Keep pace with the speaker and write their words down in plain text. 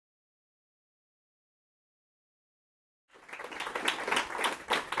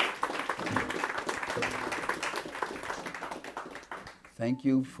Thank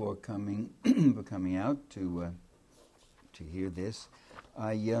you for coming out to hear this.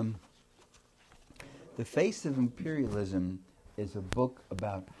 The Face of Imperialism is a book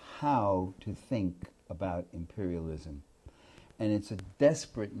about how to think about imperialism, and it's a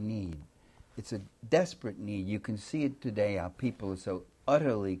desperate need. It's a desperate need. You can see it today, how people are so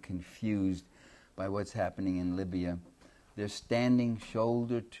utterly confused by what's happening in Libya. They're standing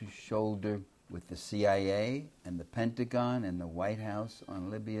shoulder to shoulder with the CIA and the Pentagon and the White House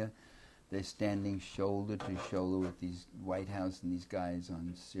on Libya. They're standing shoulder to shoulder with these White House and these guys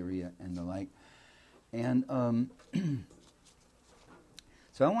on Syria and the like. And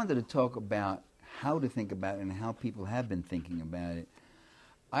so I wanted to talk about how to think about it and how people have been thinking about it.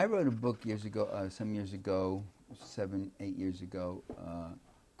 I wrote a book years ago, some years ago, 7, 8 years ago,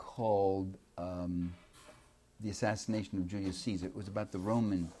 called The Assassination of Julius Caesar. It was about the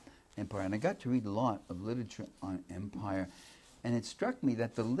Roman Empire, and I got to read a lot of literature on empire, and it struck me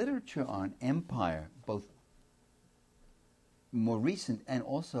that the literature on empire, both more recent and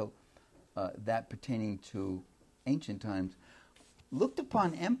also that pertaining to ancient times, looked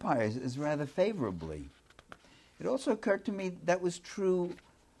upon empires as rather favorably. It also occurred to me that was true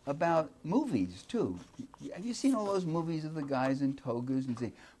about movies, too. Have you seen all those movies of the guys in togas and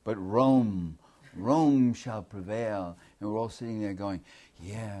say, but Rome shall prevail? And we're all sitting there going,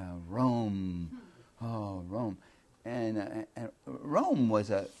 yeah, Rome, oh, Rome. And Rome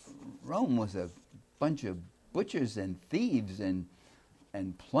was a bunch of butchers and thieves and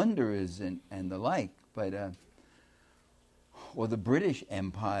plunderers and the like. But or the British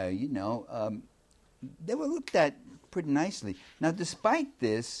Empire, you know, they were looked at pretty nicely. Now, despite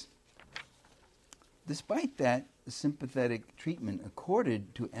that sympathetic treatment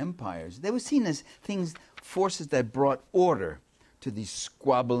accorded to empires, they were seen as forces that brought order to these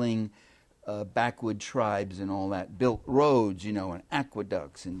squabbling backward tribes and all that, built roads, you know, and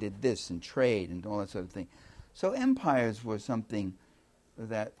aqueducts, and did this, and trade, and all that sort of thing. So empires were something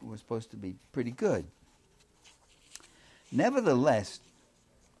that was supposed to be pretty good. Nevertheless,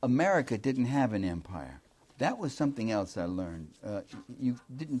 America didn't have an empire. That was something else I learned. You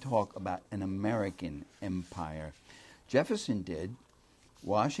didn't talk about an American empire. Jefferson did.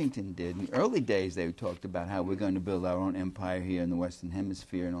 Washington did. In the early days, they talked about how we're going to build our own empire here in the Western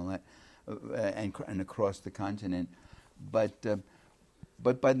Hemisphere and all that, and across the continent. But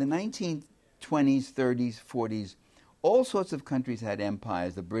by the 1920s, 30s, 40s, all sorts of countries had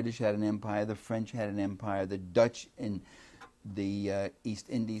empires. The British had an empire. The French had an empire. The Dutch in the East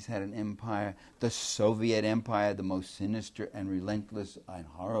Indies had an empire. The Soviet Empire, the most sinister and relentless and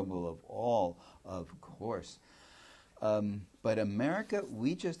horrible of all, of course. But America,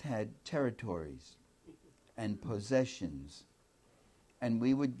 we just had territories and possessions, and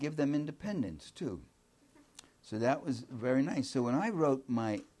we would give them independence too. So that was very nice. So when I wrote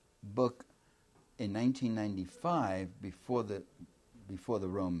my book in 1995, before the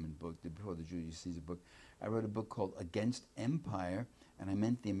Roman book, before the Julius Caesar book, I wrote a book called Against Empire, and I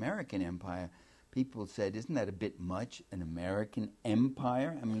meant the American Empire. People said, isn't that a bit much, an American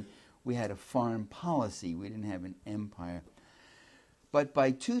empire? I mean, we had a foreign policy. We didn't have an empire. But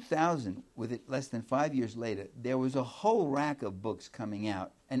by 2000, with it less than 5 years later, there was a whole rack of books coming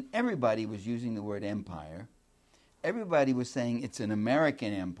out, and everybody was using the word empire. Everybody was saying it's an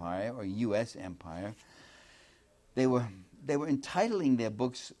American empire or U.S. empire. They were entitling their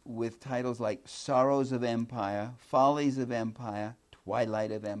books with titles like Sorrows of Empire, Follies of Empire,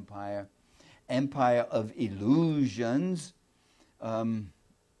 Twilight of Empire, Empire of Illusions.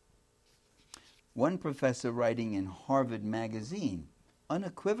 One professor writing in Harvard Magazine,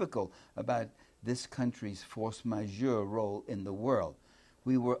 unequivocal about this country's force majeure role in the world.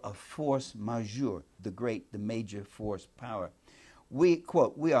 We were a force majeure, the major force power. We,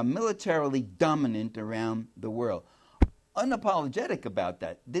 quote, we are militarily dominant around the world. Unapologetic about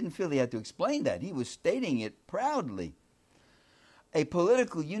that. Didn't feel he had to explain that. He was stating it proudly. A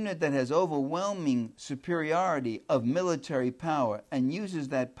political unit that has overwhelming superiority of military power and uses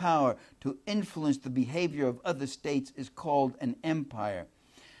that power to influence the behavior of other states is called an empire.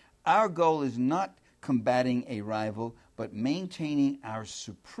 Our goal is not combating a rival, but maintaining our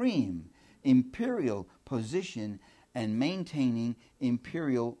supreme imperial position and maintaining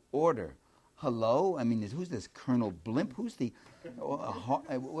imperial order. Hello? I mean, who's this Colonel Blimp? Who's the?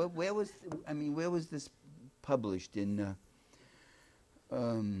 Where was this published in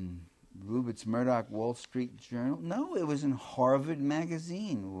Rupert Murdoch Wall Street Journal? No, it was in Harvard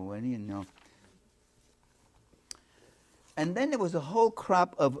Magazine. Well, what do you know? And then there was a whole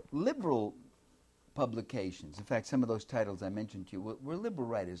crop of liberal publications. In fact, some of those titles I mentioned to you were liberal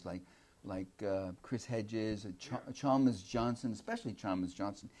writers like like Chris Hedges, Chalmers Johnson, especially Chalmers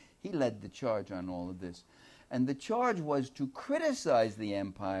Johnson. He led the charge on all of this. And the charge was to criticize the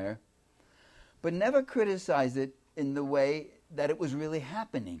empire, but never criticize it in the way that it was really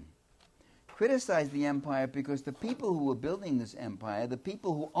happening. Criticize the empire because the people who were building this empire, the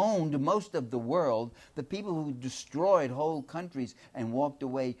people who owned most of the world, the people who destroyed whole countries and walked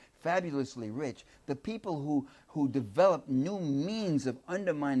away fabulously rich, the people who developed new means of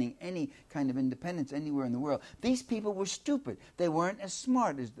undermining any kind of independence anywhere in the world, these people were stupid. They weren't as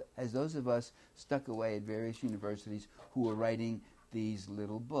smart as those of us stuck away at various universities who were writing these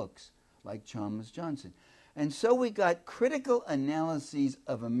little books, like Chalmers Johnson. And so we got critical analyses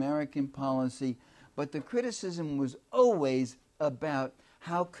of American policy, but the criticism was always about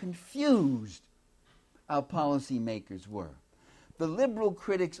how confused our policymakers were. The liberal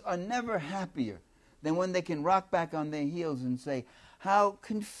critics are never happier than when they can rock back on their heels and say how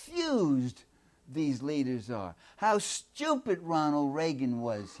confused these leaders are, how stupid Ronald Reagan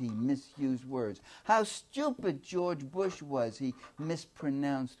was, he misused words, how stupid George Bush was, he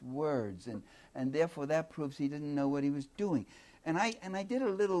mispronounced words, and therefore that proves he didn't know what he was doing. And I did a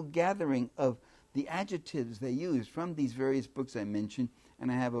little gathering of the adjectives they used from these various books I mentioned,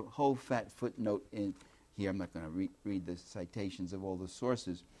 and I have a whole fat footnote in here. I'm not going to read the citations of all the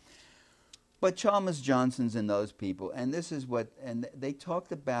sources. But Chalmers Johnson's and those people, and this is what, and they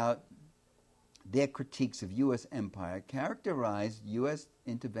talked about their critiques of U.S. empire, characterized U.S.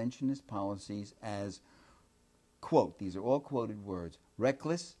 interventionist policies as, quote, these are all quoted words,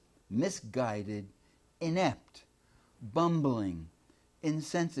 reckless, misguided, inept, bumbling,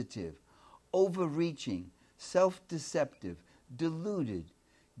 insensitive, overreaching, self-deceptive, deluded,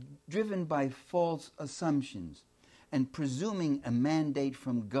 driven by false assumptions, and presuming a mandate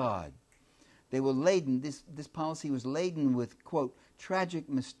from God. They were laden, this policy was laden with, quote, tragic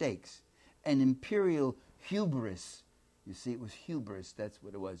mistakes and imperial hubris. You see, it was hubris, that's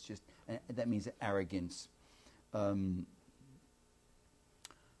what it was, just that means arrogance. Or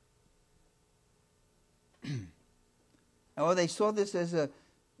they saw this as a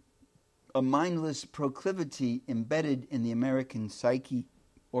mindless proclivity embedded in the American psyche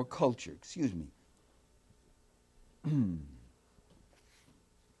or culture, excuse me.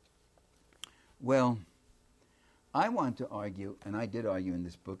 Well, I want to argue, and I did argue in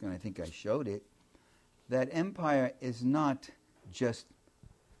this book, and I think I showed it, that empire is not just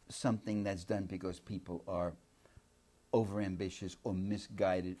something that's done because people are overambitious or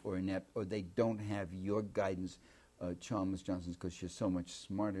misguided or inept, or they don't have your guidance, Chalmers Johnson's, because you're so much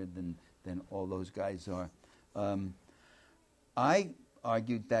smarter than all those guys are. I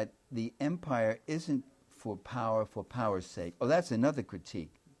argued that the empire isn't for power's sake. Oh, that's another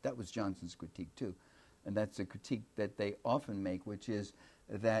critique. That was Johnson's critique too. And that's a critique that they often make, which is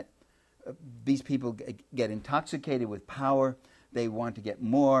that these people get intoxicated with power. They want to get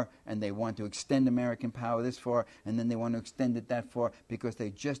more, and they want to extend American power this far, and then they want to extend it that far because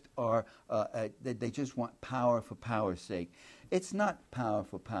they just are. They just want power for power's sake. It's not power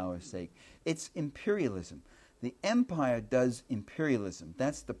for power's sake. It's imperialism. The empire does imperialism.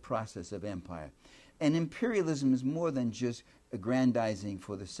 That's the process of empire. And imperialism is more than just aggrandizing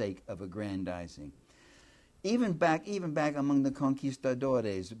for the sake of aggrandizing. Even back among the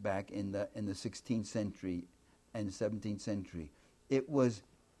conquistadores, back in the 16th century and the 17th century, it was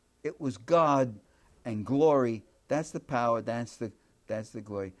God and glory. That's the power. That's the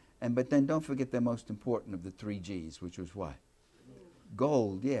glory. But then don't forget the most important of the 3 G's, which was what?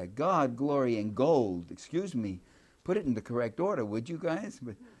 Gold. Yeah, God, glory, and gold. Excuse me. Put it in the correct order, would you guys?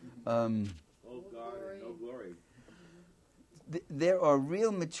 But, oh God, no glory. There are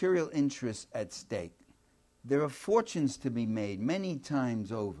real material interests at stake. There are fortunes to be made many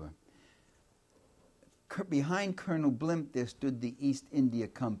times over. Behind Colonel Blimp, there stood the East India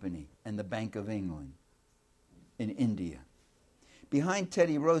Company and the Bank of England in India. Behind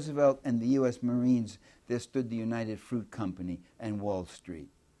Teddy Roosevelt and the U.S. Marines, there stood the United Fruit Company and Wall Street.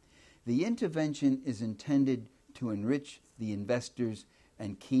 The intervention is intended to enrich the investors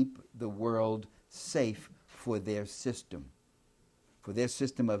and keep the world safe for their system. For their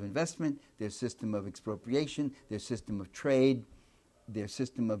system of investment, their system of expropriation, their system of trade, their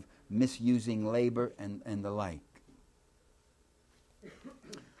system of misusing labor, and the like.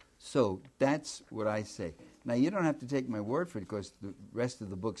 So that's what I say. Now, you don't have to take my word for it, because the rest of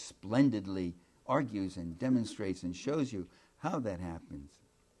the book splendidly argues and demonstrates and shows you how that happens.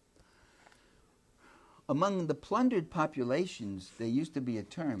 Among the plundered populations, there used to be a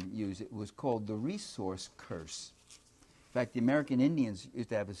term used. It was called the resource curse. In fact, the American Indians used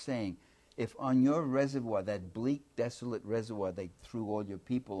to have a saying, if on your reservoir, that bleak, desolate reservoir they threw all your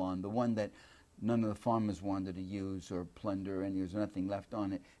people on, the one that none of the farmers wanted to use or plunder, and there's nothing left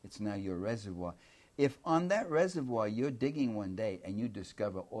on it, it's now your reservoir. If on that reservoir you're digging one day and you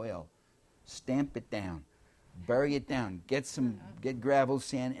discover oil, stamp it down, bury it down, get gravel,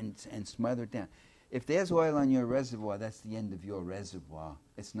 sand, and smother it down. If there's oil on your reservoir, that's the end of your reservoir.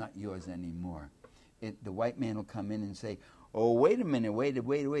 It's not yours anymore. The white man will come in and say, oh, wait a minute, wait a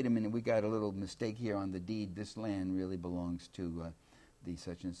minute, we got a little mistake here on the deed. This land really belongs to the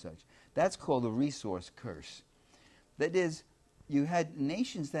such and such. That's called a resource curse. That is, you had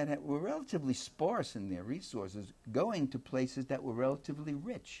nations that were relatively sparse in their resources going to places that were relatively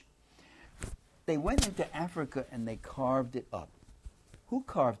rich. They went into Africa and they carved it up. Who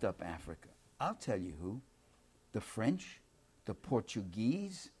carved up Africa? I'll tell you who. The French, the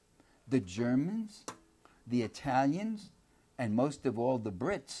Portuguese, the Germans, the Italians, and most of all the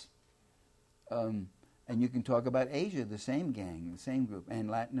Brits. And you can talk about Asia, the same gang, the same group, and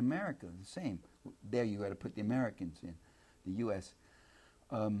Latin America, the same. There you got to put the Americans in, the U.S.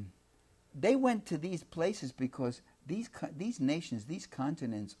 They went to these places because these nations, these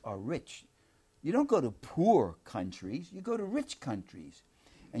continents are rich. You don't go to poor countries, you go to rich countries.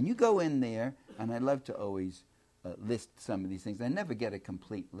 And you go in there, and I love to always list some of these things. I never get a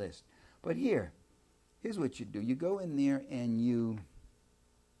complete list. But here's what you do. You go in there and you...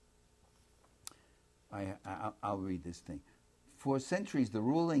 I'll read this thing. For centuries, the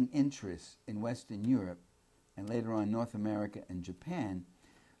ruling interests in Western Europe, and later on North America and Japan,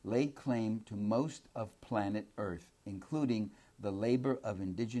 laid claim to most of planet Earth, including the labor of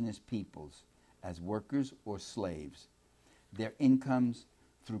indigenous peoples as workers or slaves, their incomes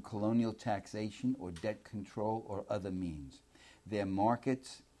through colonial taxation or debt control or other means, their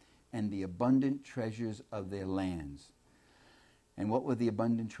markets, and the abundant treasures of their lands. And what were the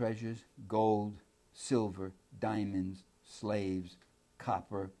abundant treasures? Gold, silver, diamonds, slaves,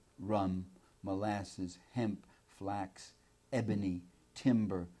 copper, rum, molasses, hemp, flax, ebony,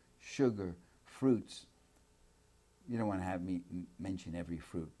 timber, sugar, fruits. You don't want to have me mention every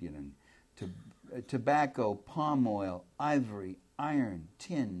fruit, you know. Tobacco, palm oil, ivory, iron,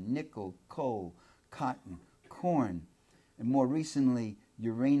 tin, nickel, coal, cotton, corn, and more recently,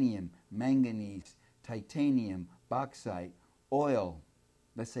 uranium, manganese, titanium, bauxite, oil.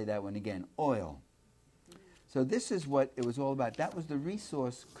 Let's say that one again, oil. So this is what it was all about. That was the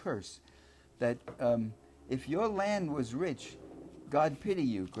resource curse, that if your land was rich, God pity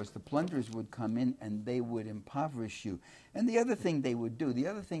you, because the plunderers would come in and they would impoverish you. And the other thing they would do, the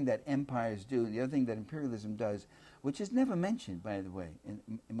other thing that empires do, the other thing that imperialism does, which is never mentioned, by the way,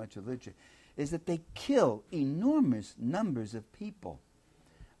 in much of literature, is that they kill enormous numbers of people.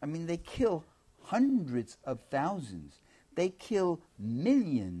 I mean, they kill hundreds of thousands. They kill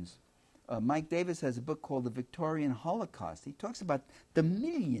millions. Mike Davis has a book called The Victorian Holocaust. He talks about the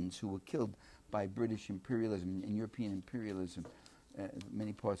millions who were killed by British imperialism and European imperialism in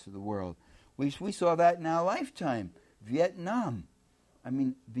many parts of the world. We saw that in our lifetime. Vietnam. I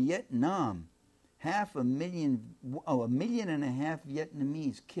mean, Vietnam. 1.5 million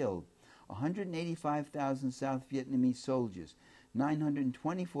Vietnamese killed. 185,000 South Vietnamese soldiers.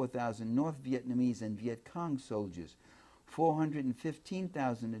 924,000 North Vietnamese and Viet Cong soldiers.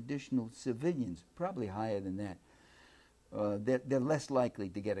 415,000 additional civilians, probably higher than that. They're less likely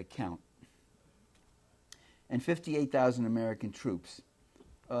to get a count. And 58,000 American troops.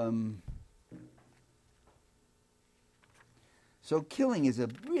 So killing is a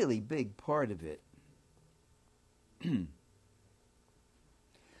really big part of it.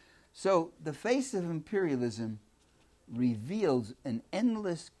 So the face of imperialism reveals an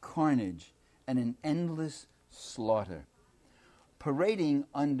endless carnage and an endless slaughter, parading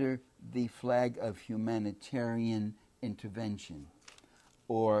under the flag of humanitarian intervention,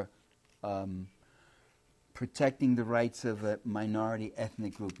 or protecting the rights of a minority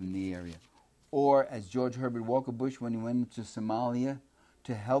ethnic group in the area, or as George Herbert Walker Bush, when he went into Somalia,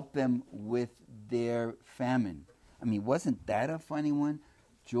 to help them with their famine. I mean, wasn't that a funny one?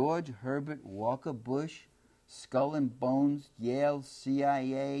 George Herbert Walker Bush, skull and bones, Yale,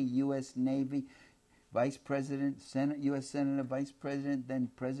 CIA, U.S. Navy, Vice President, U.S. Senator, Vice President,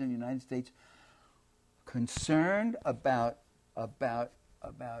 then President of the United States, concerned about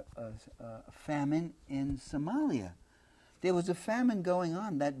famine in Somalia. There was a famine going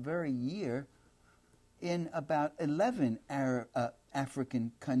on that very year in about 11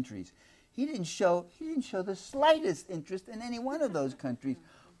 African countries. He didn't show the slightest interest in any one of those countries.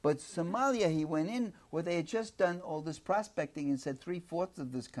 But Somalia, he went in where they had just done all this prospecting and said 3/4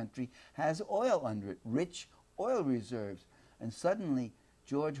 of this country has oil under it, rich oil reserves. And suddenly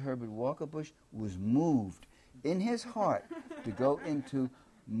George Herbert Walker Bush was moved in his heart to go into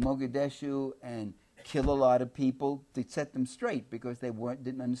Mogadishu and kill a lot of people to set them straight, because they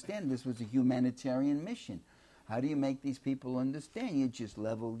didn't understand this was a humanitarian mission. How do you make these people understand? You just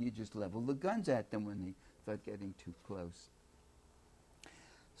level the guns at them when they start getting too close.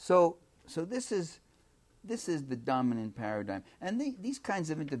 So this is the dominant paradigm, and these kinds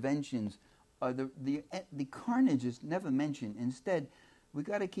of interventions are the carnage is never mentioned. Instead, we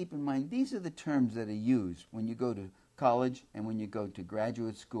got to keep in mind these are the terms that are used when you go to college and when you go to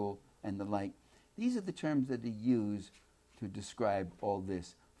graduate school and the like. These are the terms that are used to describe all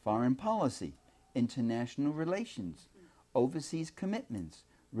this: foreign policy, international relations, overseas commitments,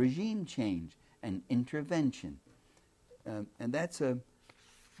 regime change, and intervention. And that's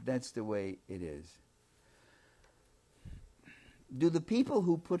the way it is. Do the people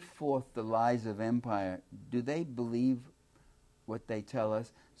who put forth the lies of empire, do they believe what they tell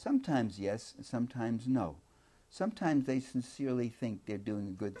us? Sometimes yes, sometimes no. Sometimes they sincerely think they're doing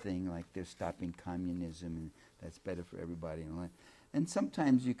a good thing, like they're stopping communism and that's better for everybody. And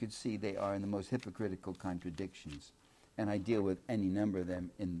sometimes you could see they are in the most hypocritical contradictions. And I deal with any number of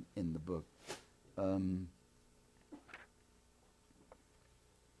them in the book.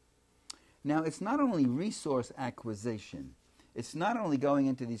 Now, it's not only resource acquisition. It's not only going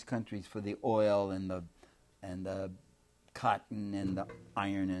into these countries for the oil and the cotton and the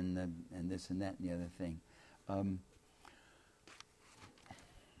iron and this and that and the other thing.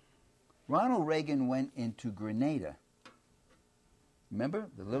 Ronald Reagan went into Grenada. Remember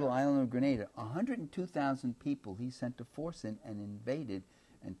the little island of Grenada? 102,000 people he sent a force in and invaded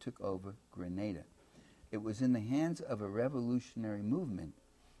and took over Grenada. It was in the hands of a revolutionary movement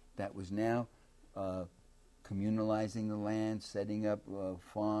that was now communalizing the land, setting up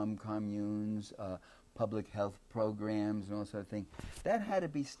farm communes, public health programs, and all sort of things. That had to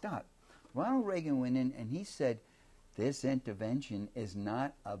be stopped. Ronald Reagan went in and he said, this intervention is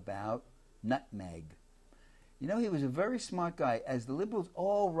not about nutmeg. You know, he was a very smart guy. As the liberals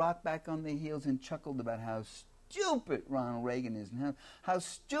all rocked back on their heels and chuckled about how stupid Ronald Reagan is and how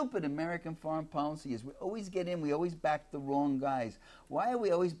stupid American foreign policy is. We always get in, we always back the wrong guys. Why are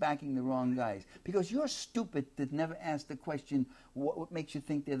we always backing the wrong guys? Because you're stupid that never asked the question, what makes you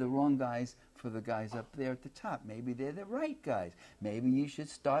think they're the wrong guys for the guys up there at the top? Maybe they're the right guys. Maybe you should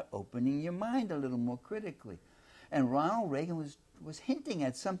start opening your mind a little more critically. And Ronald Reagan was hinting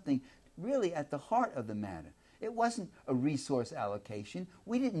at something really at the heart of the matter. It wasn't a resource allocation.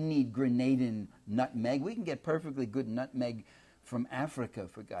 We didn't need Grenadian nutmeg. We can get perfectly good nutmeg from Africa,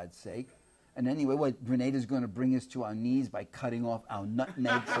 for God's sake. And anyway, what, Grenada's going to bring us to our knees by cutting off our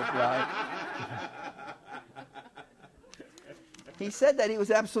nutmeg supply? He said that. He was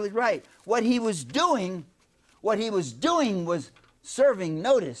absolutely right. What he was doing was serving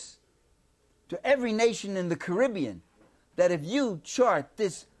notice to every nation in the Caribbean that if you chart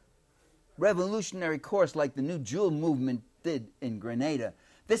this revolutionary course like the New Jewel movement did in Grenada,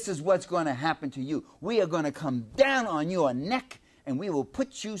 this is what's going to happen to you. We are going to come down on your neck and we will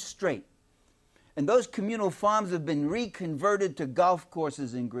put you straight. And those communal farms have been reconverted to golf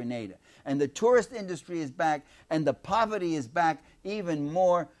courses in Grenada. And the tourist industry is back and the poverty is back even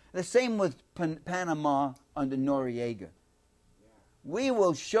more. The same with Panama under Noriega. We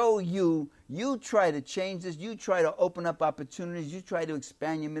will show you, you try to change this, you try to open up opportunities, you try to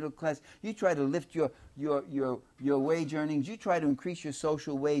expand your middle class, you try to lift your wage earnings, you try to increase your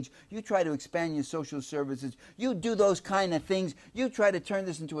social wage, you try to expand your social services, you do those kind of things, you try to turn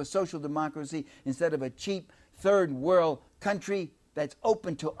this into a social democracy instead of a cheap third world country that's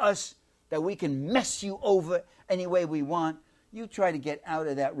open to us, that we can mess you over any way we want. You try to get out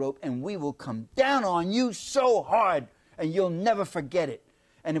of that rope and we will come down on you so hard and you'll never forget it.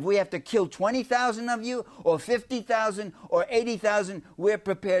 And if we have to kill 20,000 of you, or 50,000, or 80,000, we're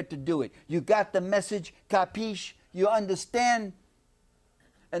prepared to do it. You got the message, capiche? You understand?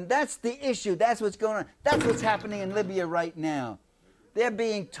 And that's the issue. That's what's going on. That's what's happening in Libya right now. They're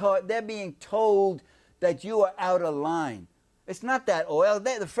being told that you are out of line. It's not that oil.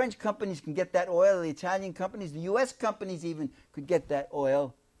 The French companies can get that oil. The Italian companies, the U.S. companies even could get that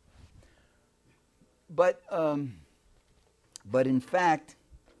oil. But in fact,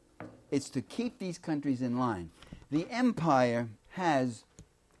 it's to keep these countries in line. The empire has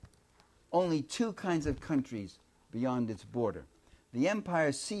only two kinds of countries beyond its border. The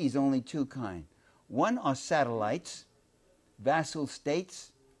empire sees only two kinds. One are satellites, vassal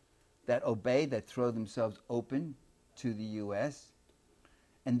states that obey, that throw themselves open to the U.S.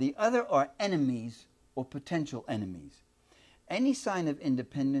 And the other are enemies or potential enemies. Any sign of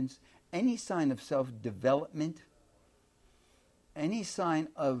independence, any sign of self-development, any sign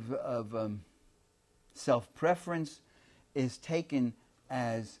of self-preference is taken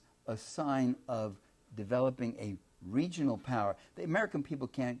as a sign of developing a regional power. The American people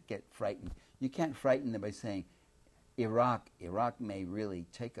can't get frightened. You can't frighten them by saying, Iraq may really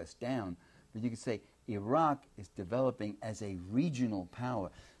take us down. But you can say, Iraq is developing as a regional power.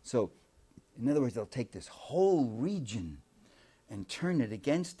 So, in other words, they'll take this whole region and turn it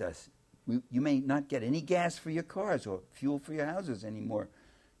against us. You may not get any gas for your cars or fuel for your houses anymore.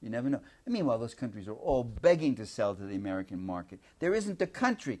 You never know. And meanwhile, those countries are all begging to sell to the American market. There isn't a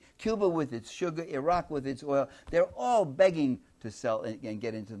country, Cuba with its sugar, Iraq with its oil, they're all begging to sell and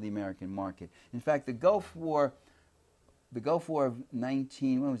get into the American market. In fact, the Gulf War of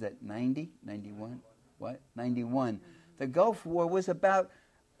 90? 91? What? 91. The Gulf War was about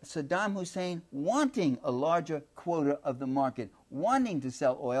Saddam Hussein wanting a larger quota of the market, wanting to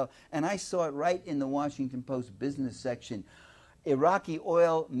sell oil, and I saw it right in the Washington Post business section. Iraqi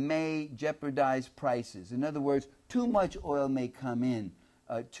oil may jeopardize prices. In other words, too much oil may come in,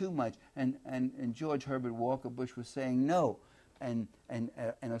 too much. And George Herbert Walker Bush was saying no. And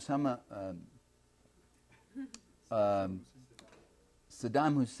Osama,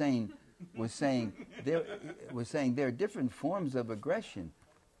 Saddam Hussein was saying there are different forms of aggression.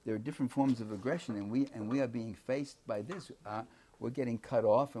 There are different forms of aggression, and we are being faced by this. We're getting cut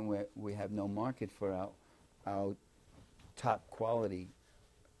off, and we have no market for our top quality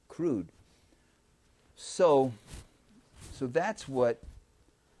crude. So that's what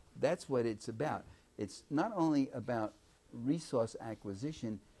it's about. It's not only about resource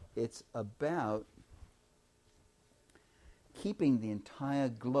acquisition, it's about keeping the entire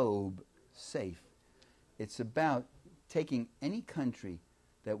globe safe. It's about taking any country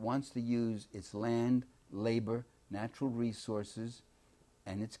that wants to use its land, labor, natural resources,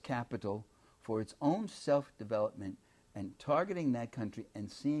 and its capital for its own self-development and targeting that country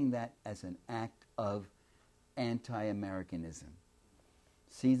and seeing that as an act of anti-Americanism.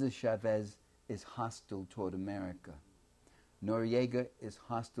 Cesar Chavez is hostile toward America. Noriega is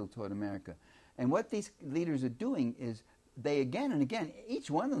hostile toward America. And what these leaders are doing is they again and again, each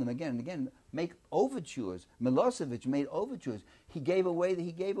one of them again and again, make overtures. Milosevic made overtures. He gave away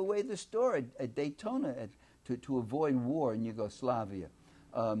the store at Daytona to avoid war in Yugoslavia.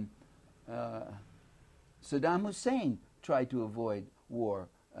 Saddam Hussein tried to avoid war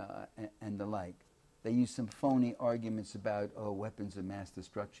and the like. They used some phony arguments about weapons of mass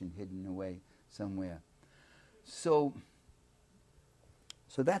destruction hidden away somewhere. So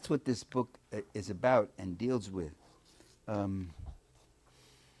that's what this book is about and deals with.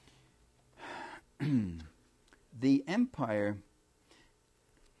 The empire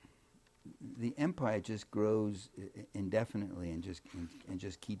just grows indefinitely and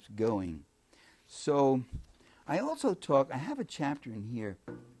just keeps going. So I also I have a chapter in here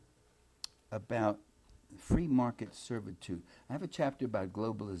about free market servitude. I have a chapter about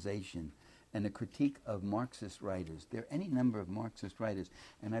globalization and a critique of Marxist writers. There are any number of Marxist writers,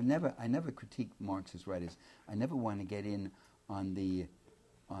 and I never critique Marxist writers. I never want to get in on the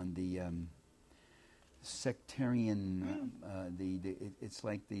sectarian. It's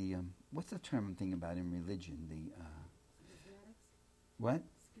like the what's the term I'm thinking about in religion? What?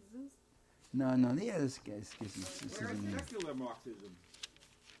 Schisms? No, the other schism. Secular Marxism.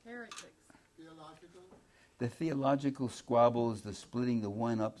 Heretics. Theological. The theological squabbles, the splitting, the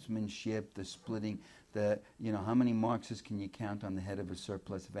one-upsmanship, the splitting, how many Marxists can you count on the head of a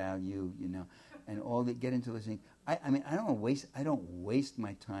surplus value, and all that get into this thing. I mean, I don't waste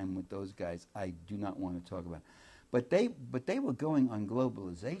my time with those guys. I do not want to talk about it. But they were going on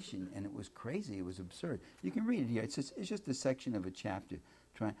globalization, and it was crazy. It was absurd. You can read it here. It's just a section of a chapter.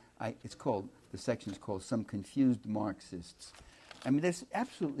 The section is called "Some Confused Marxists." I mean, they're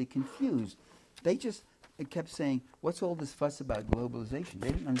absolutely confused. It kept saying, "What's all this fuss about globalization?"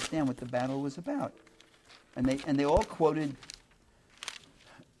 They didn't understand what the battle was about, and they all quoted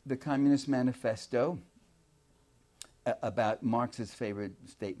the Communist Manifesto about Marx's favorite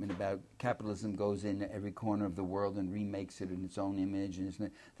statement about capitalism goes into every corner of the world and remakes it in its own image,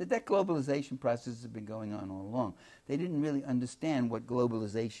 and that globalization process has been going on all along. They didn't really understand what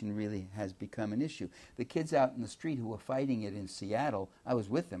globalization really has become an issue. The kids out in the street who were fighting it in Seattle, I was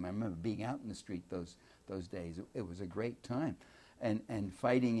with them. I remember being out in the street those days. It was a great time, and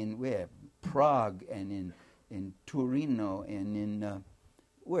fighting in Prague and in Torino and in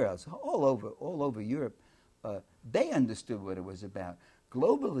where else? All over Europe. They understood what it was about.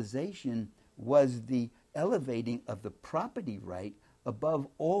 Globalization was the elevating of the property right above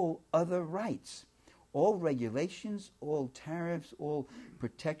all other rights. All regulations, all tariffs, all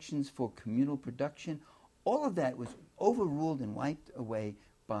protections for communal production, all of that was overruled and wiped away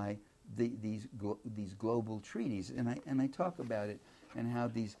by these global treaties. And I talk about it and how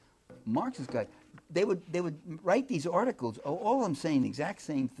these Marxist guys, they would write these articles, all of them saying the exact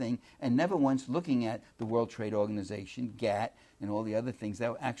same thing, and never once looking at the World Trade Organization, GATT, and all the other things that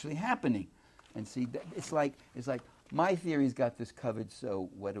were actually happening. And see, it's like my theory's got this covered, so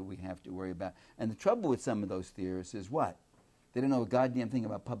what do we have to worry about? And the trouble with some of those theorists is what? They don't know a goddamn thing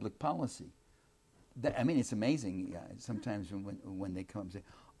about public policy. I mean, it's amazing sometimes when they come and say,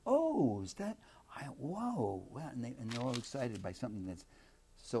 "Oh, is that? Whoa!" Wow, and they're all excited by something that's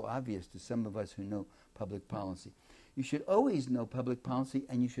so obvious to some of us who know public policy. You should always know public policy,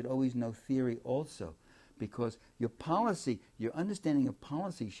 and you should always know theory also, because your policy, your understanding of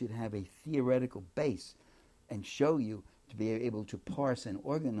policy should have a theoretical base and show you to be able to parse and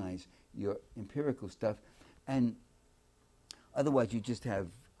organize your empirical stuff. And otherwise you just have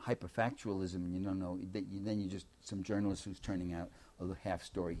hyperfactualism, and you don't know, then you're just some journalist who's turning out a half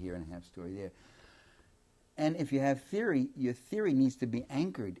story here and a half story there. And if you have theory, your theory needs to be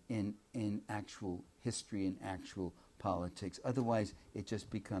anchored in actual history and actual politics. Otherwise, it just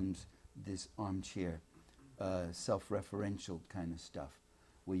becomes this armchair, self-referential kind of stuff,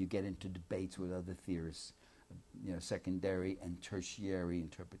 where you get into debates with other theorists, secondary and tertiary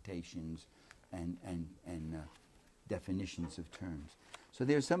interpretations and definitions of terms. So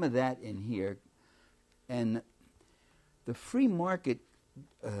there's some of that in here. And the free market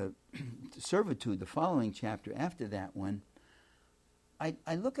servitude, the following chapter after that one,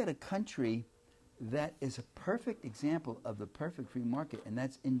 I look at a country that is a perfect example of the perfect free market, and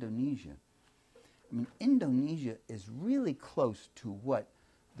that's Indonesia. I mean, Indonesia is really close to what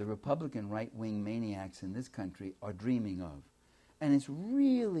the Republican right-wing maniacs in this country are dreaming of. And it's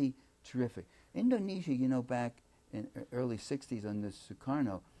really terrific. Indonesia, back in early 60s under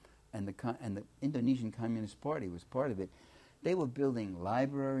Sukarno, and the Indonesian Communist Party was part of it, they were building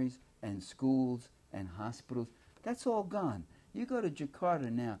libraries and schools and hospitals. That's all gone. You go to Jakarta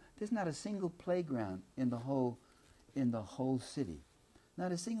now, there's not a single playground in the whole city.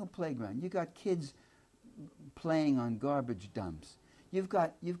 Not a single playground. You got kids playing on garbage dumps. You've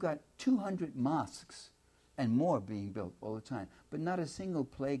got 200 mosques and more being built all the time, but not a single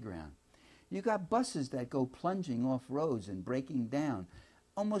playground. You got buses that go plunging off roads and breaking down.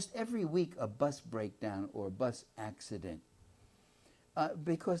 Almost every week a bus breakdown or a bus accident.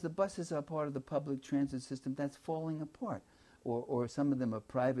 Because the buses are part of the public transit system that's falling apart. Or some of them are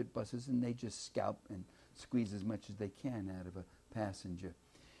private buses, and they just scalp and squeeze as much as they can out of a passenger.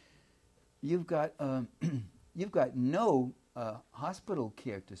 You've got no hospital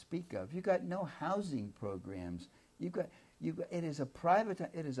care to speak of. You've got no housing programs. It is a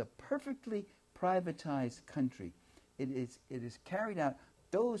perfectly privatized country. It is carried out.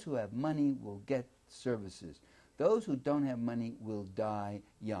 Those who have money will get services. Those who don't have money will die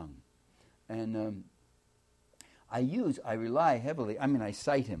young. And I rely heavily, I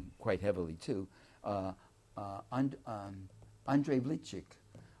cite him quite heavily too, Andrei Vltchek.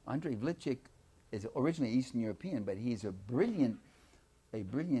 Andrei Vltchek is originally Eastern European, but he's a brilliant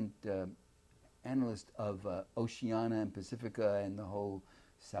analyst of Oceania and Pacifica and the whole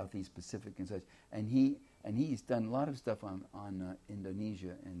Southeast Pacific and such. And he's done a lot of stuff on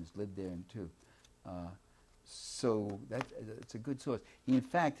Indonesia and has lived there too. So it's a good source. He, in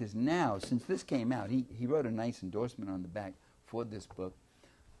fact, has now, since this came out, he wrote a nice endorsement on the back for this book.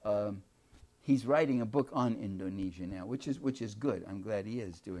 He's writing a book on Indonesia now, which is good. I'm glad he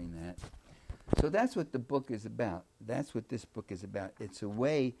is doing that. So that's what the book is about. That's what this book is about. It's a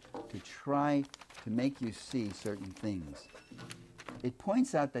way to try to make you see certain things. It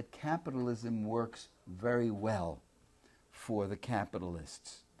points out that capitalism works very well for the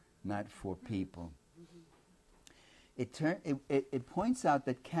capitalists, not for people. It points out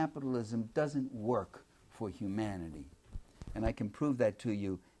that capitalism doesn't work for humanity. And I can prove that to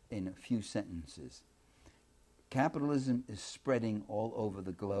you in a few sentences. Capitalism is spreading all over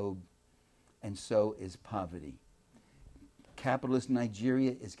the globe, and so is poverty. Capitalist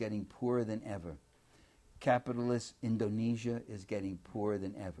Nigeria is getting poorer than ever. Capitalist Indonesia is getting poorer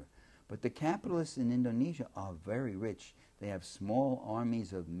than ever. But the capitalists in Indonesia are very rich. They have small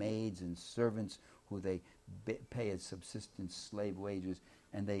armies of maids and servants who they pay as subsistence slave wages,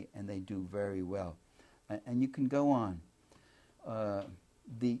 and they do very well. And you can go on.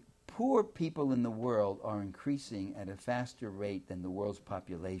 The poor people in the world are increasing at a faster rate than the world's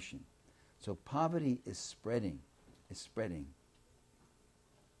population. So poverty is spreading.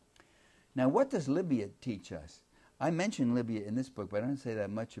 Now, what does Libya teach us? I mention Libya in this book, but I don't say that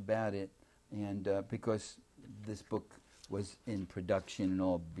much about it, and because this book was in production and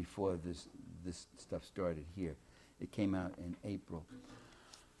all before this stuff started here. It came out in April.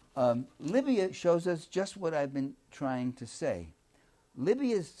 Libya shows us just what I've been trying to say.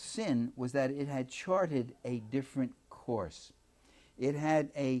 Libya's sin was that it had charted a different course. It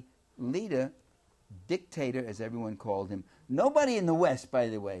had a leader, dictator, as everyone called him. Nobody in the West, by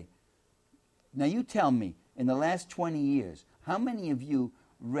the way. Now you tell me, in the last 20 years, how many of you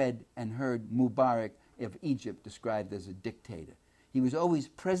read and heard Mubarak of Egypt described as a dictator? He was always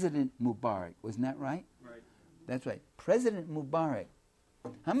President Mubarak. Wasn't that right? Right. That's right. President Mubarak.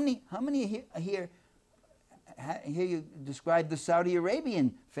 How many here you describe the Saudi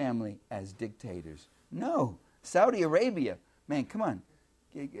Arabian family as dictators? No. Saudi Arabia. Man, come on.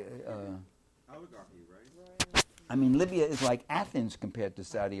 Oligarchy, right? I mean, Libya is like Athens compared to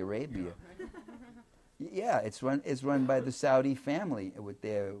Saudi Arabia. Yeah, it's run by the Saudi family with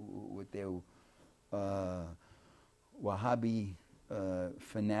their Wahhabi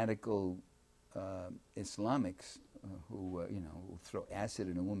fanatical Islamics who will throw acid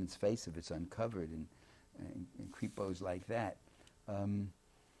in a woman's face if it's uncovered and creepos like that.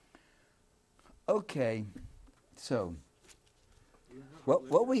 Okay, so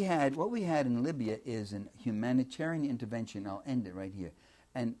what we had in Libya is a humanitarian intervention. I'll end it right here.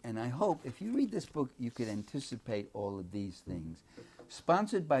 And I hope, if you read this book, you could anticipate all of these things.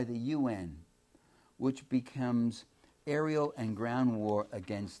 Sponsored by the UN, which becomes aerial and ground war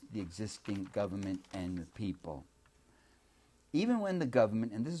against the existing government and the people. Even when the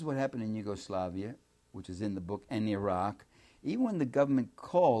government, and this is what happened in Yugoslavia, which is in the book, and Iraq, even when the government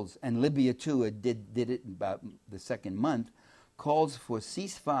calls, and Libya too did it about the second month, calls for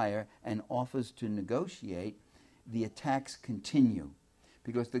ceasefire and offers to negotiate, the attacks continue.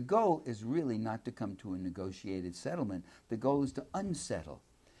 Because the goal is really not to come to a negotiated settlement. The goal is to unsettle.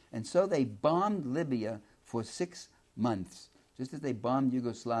 And so they bombed Libya for 6 months, just as they bombed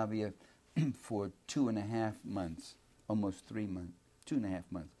Yugoslavia for 2.5 months, almost 3 months, 2.5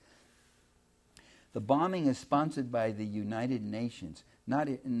 months. The bombing is sponsored by the United Nations, not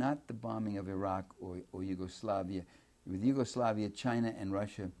the bombing of Iraq or Yugoslavia. With Yugoslavia, China and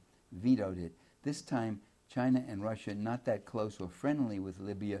Russia vetoed it. This time, China and Russia, not that close or friendly with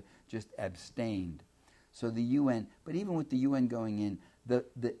Libya, just abstained. So the UN, but even with the UN going in,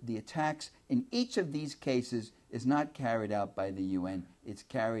 the attacks in each of these cases is not carried out by the UN, it's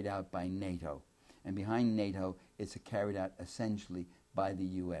carried out by NATO. And behind NATO, it's carried out essentially by the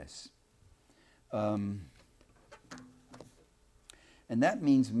US. And that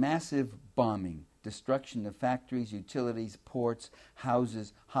means massive bombing, destruction of factories, utilities, ports,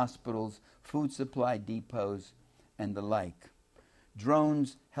 houses, hospitals, food supply depots, and the like.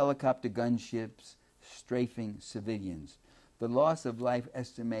 Drones, helicopter gunships, strafing civilians. The loss of life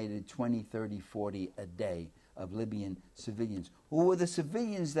estimated 20, 30, 40 a day of Libyan civilians, who were the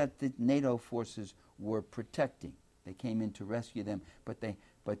civilians that the NATO forces were protecting. They came in to rescue them,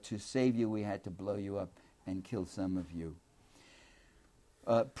 but to save you, we had to blow you up and kill some of you.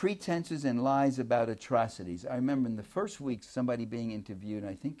 Pretenses and lies about atrocities. I remember in the first week somebody being interviewed,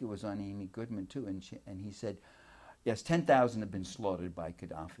 and I think it was on Amy Goodman too, and he said, yes, 10,000 have been slaughtered by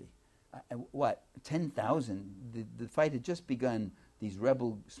Gaddafi. What? 10,000? The fight had just begun. These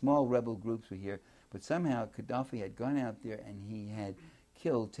small rebel groups were here, but somehow Gaddafi had gone out there and he had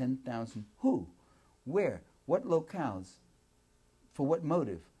killed 10,000. Who? Where? What locales? For what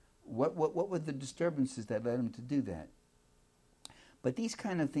motive? What were the disturbances that led him to do that? But these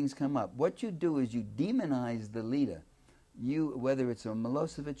kind of things come up. What you do is you demonize the leader. Whether it's a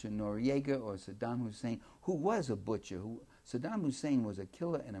Milosevic or Noriega or Saddam Hussein, who was a butcher. Saddam Hussein was a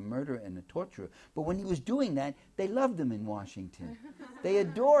killer and a murderer and a torturer. But when he was doing that, they loved him in Washington. They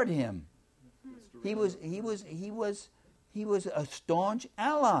adored him. He was a staunch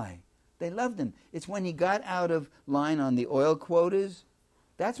ally. They loved him. It's when he got out of line on the oil quotas,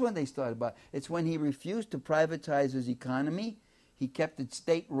 that's when they started about. It's when he refused to privatize his economy. He kept it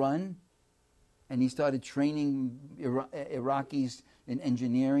state-run, and he started training Iraqis in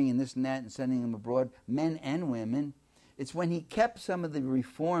engineering and this and that and sending them abroad, men and women. It's when he kept some of the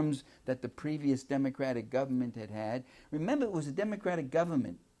reforms that the previous Democratic government had had. Remember, it was a Democratic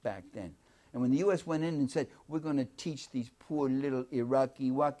government back then. And when the U.S. went in and said, we're going to teach these poor little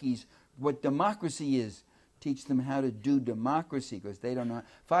Iraqi wakis what democracy is, teach them how to do democracy, because they don't know.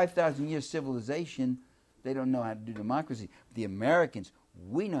 5,000 years civilization, they don't know how to do democracy. The Americans,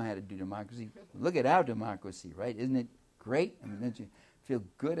 we know how to do democracy. Look at our democracy, right? Isn't it great? I mean, don't you feel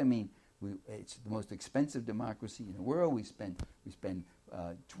good? I mean, it's the most expensive democracy in the world. We spend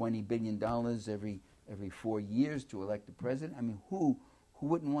 $20 billion every 4 years to elect a president. I mean, who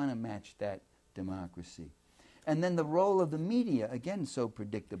wouldn't want to match that democracy? And then the role of the media, again, so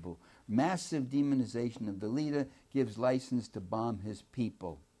predictable. Massive demonization of the leader gives license to bomb his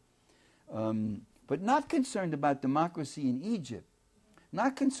people. But not concerned about democracy in Egypt.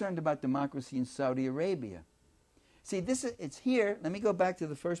 Not concerned about democracy in Saudi Arabia. See, it's here. Let me go back to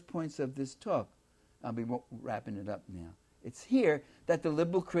the first points of this talk. I'll be wrapping it up now. It's here that the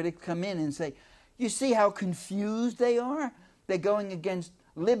liberal critics come in and say, you see how confused they are? They're going against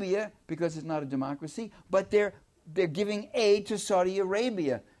Libya because it's not a democracy, but they're giving aid to Saudi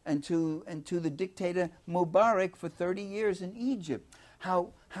Arabia and to the dictator Mubarak for 30 years in Egypt.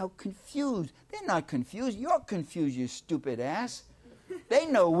 How confused. They're not confused. You're confused, you stupid ass. They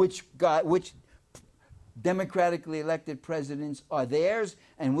know which democratically elected presidents are theirs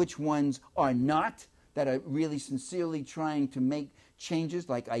and which ones are not, that are really sincerely trying to make changes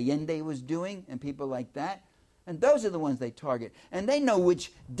like Allende was doing and people like that. And those are the ones they target. And they know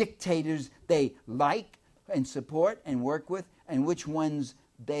which dictators they like and support and work with and which ones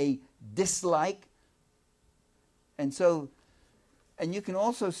they dislike. And so, and you can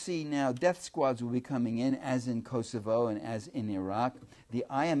also see now death squads will be coming in, as in Kosovo and as in Iraq. The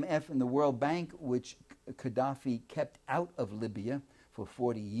IMF and the World Bank, which Gaddafi kept out of Libya for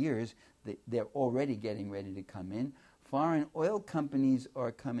 40 years, they're already getting ready to come in. Foreign oil companies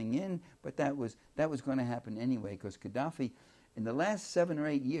are coming in, but that was going to happen anyway, because Gaddafi, in the last 7 or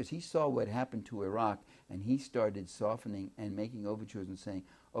 8 years, he saw what happened to Iraq, and he started softening and making overtures and saying,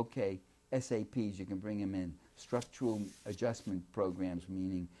 okay, SAPs, you can bring them in. Structural adjustment programs,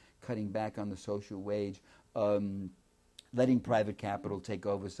 meaning cutting back on the social wage, letting private capital take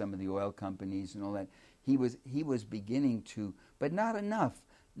over some of the oil companies and all that. He was beginning to, but not enough.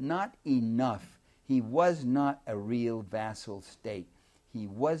 Not enough. He was not a real vassal state. He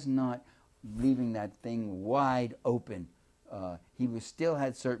was not leaving that thing wide open. He still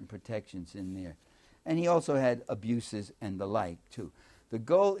had certain protections in there. And he also had abuses and the like, too. The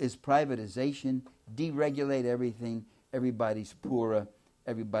goal is privatization, deregulate everything, everybody's poorer,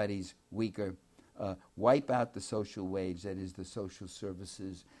 everybody's weaker, wipe out the social wage, that is the social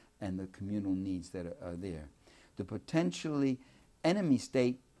services and the communal needs that are there. The potentially enemy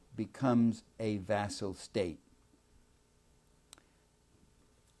state becomes a vassal state.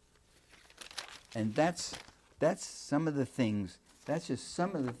 And that's some of the things, that's just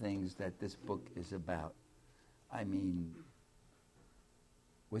some of the things that this book is about. I mean,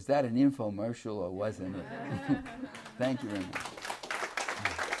 was that an infomercial or wasn't it? Thank you very much.